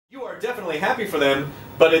definitely happy for them,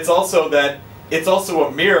 but it's also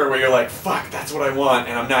a mirror where you're like, fuck, that's what I want,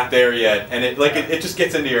 and I'm not there yet, and it just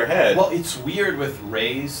gets into your head. Well, it's weird with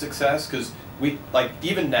Ray's success, because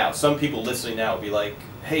even now, some people listening now will be like,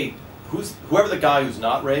 hey, whoever the guy who's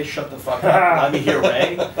not Ray, shut the fuck up, let me hear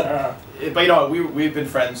Ray. But you know, we've been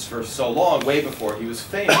friends for so long, way before he was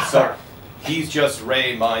famous, so he's just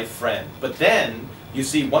Ray, my friend. But then, you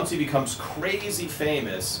see, once he becomes crazy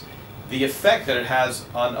famous, the effect that it has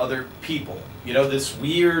on other people. You know, this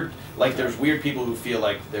weird, like there's weird people who feel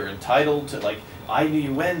like they're entitled to, like, I knew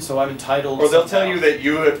you win, so I'm entitled. Or they'll tell you that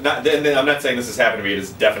you have not, and I'm not saying this has happened to me, it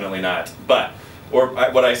is definitely not, but,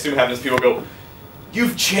 what I assume happens is people go,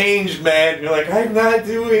 you've changed, man. And you're like, I'm not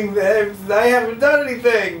doing that, I haven't done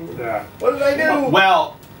anything. Yeah. What did I do?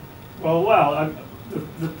 Well,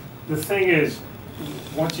 the thing is,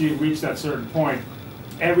 once you reach that certain point,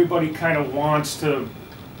 everybody kind of wants to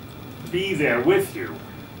be there with you,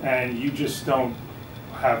 and you just don't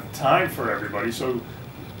have time for everybody. So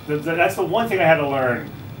that's the one thing I had to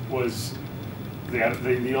learn, was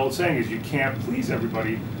the old saying is you can't please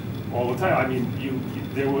everybody all the time. I mean, you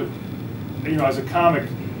know, as a comic,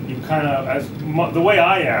 you kind of, the way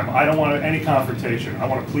I am, I don't want any confrontation. I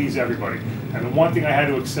want to please everybody. And the one thing I had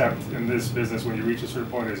to accept in this business when you reach a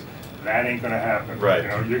certain point is that ain't going to happen. Right. You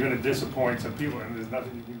know, you're going to disappoint some people, and there's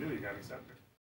nothing you can do. You got to accept it.